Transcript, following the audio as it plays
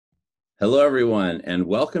Hello, everyone, and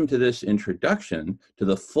welcome to this introduction to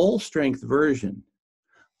the full strength version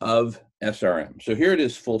of SRM. So here it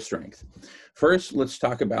is, full strength. First, let's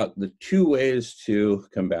talk about the two ways to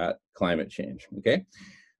combat climate change, okay?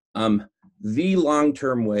 The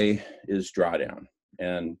long-term way is drawdown,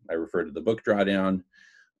 and I refer to the book Drawdown,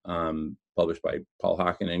 published by Paul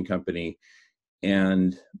Hawken and Company,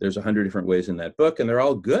 and there's 100 different ways in that book, and they're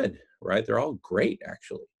all good, right? They're all great,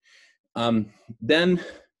 actually. Then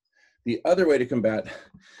the other way to combat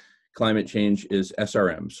climate change is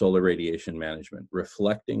SRM, solar radiation management,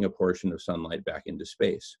 reflecting a portion of sunlight back into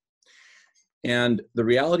space. And the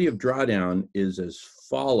reality of drawdown is as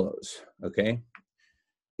follows, okay?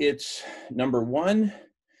 It's, number one,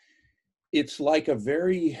 it's like a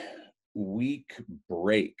very weak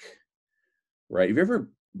brake, right? Have you ever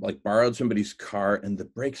borrowed somebody's car and the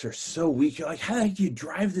brakes are so weak, you're like, how the heck do you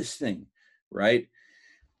drive this thing, right?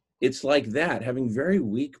 It's like that, having very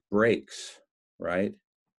weak brakes, right?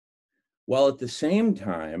 While at the same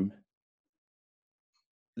time,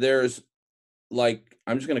 there's I'm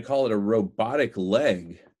just going to call it a robotic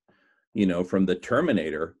leg, from the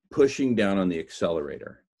Terminator pushing down on the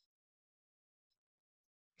accelerator.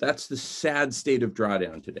 That's the sad state of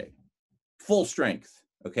drawdown today. Full strength,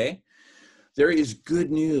 okay? There is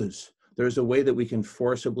good news. There's a way that we can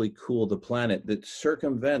forcibly cool the planet that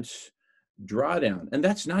circumvents drawdown. And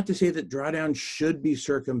that's not to say that drawdown should be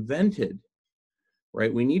circumvented,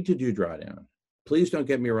 right? We need to do drawdown. Please don't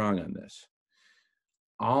get me wrong on this.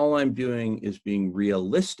 All I'm doing is being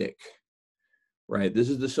realistic, right? This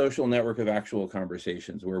is the social network of actual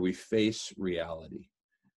conversations where we face reality,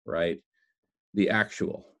 right? The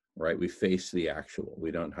actual, right? We face the actual. We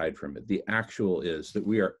don't hide from it. The actual is that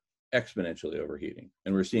we are exponentially overheating,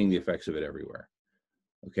 and we're seeing the effects of it everywhere,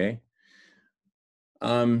 okay?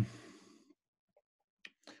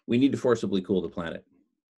 We need to forcibly cool the planet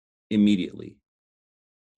immediately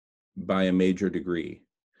by a major degree,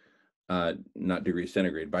 not degree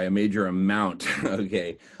centigrade, by a major amount,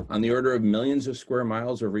 okay, on the order of millions of square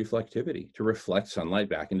miles of reflectivity to reflect sunlight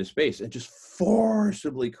back into space and just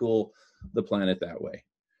forcibly cool the planet that way,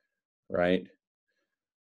 right?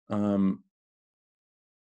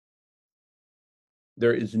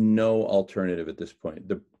 There is no alternative at this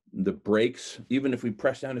point. The brakes, even if we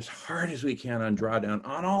press down as hard as we can on drawdown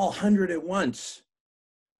on all 100 at once,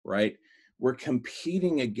 right? We're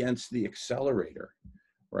competing against the accelerator,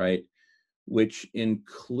 right? Which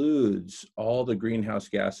includes all the greenhouse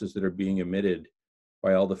gases that are being emitted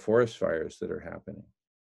by all the forest fires that are happening,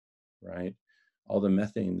 right? All the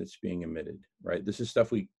methane that's being emitted, right? This is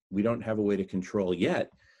stuff we don't have a way to control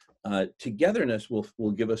yet. Togetherness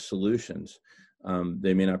will give us solutions.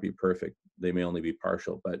 They may not be perfect. They may only be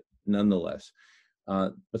partial, but nonetheless.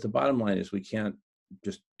 But the bottom line is we can't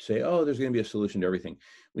just say, oh, there's going to be a solution to everything.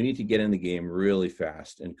 We need to get in the game really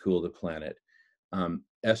fast and cool the planet.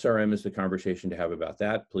 SRM is the conversation to have about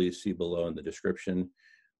that. Please see below in the description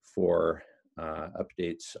for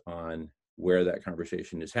updates on where that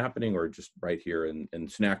conversation is happening, or just right here in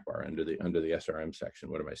Snack Bar under the SRM section.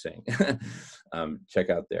 What am I saying? Check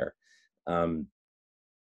out there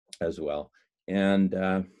as well.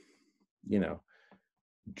 And,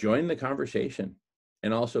 join the conversation.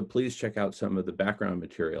 And also, please check out some of the background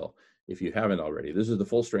material if you haven't already. This is the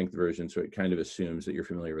full strength version, so it kind of assumes that you're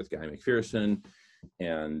familiar with Guy McPherson,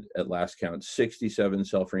 and at last count, 67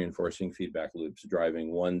 self-reinforcing feedback loops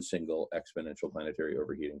driving one single exponential planetary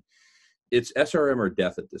overheating. It's SRM or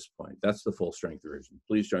death at this point. That's the full strength version.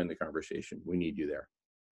 Please join the conversation. We need you there.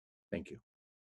 Thank you.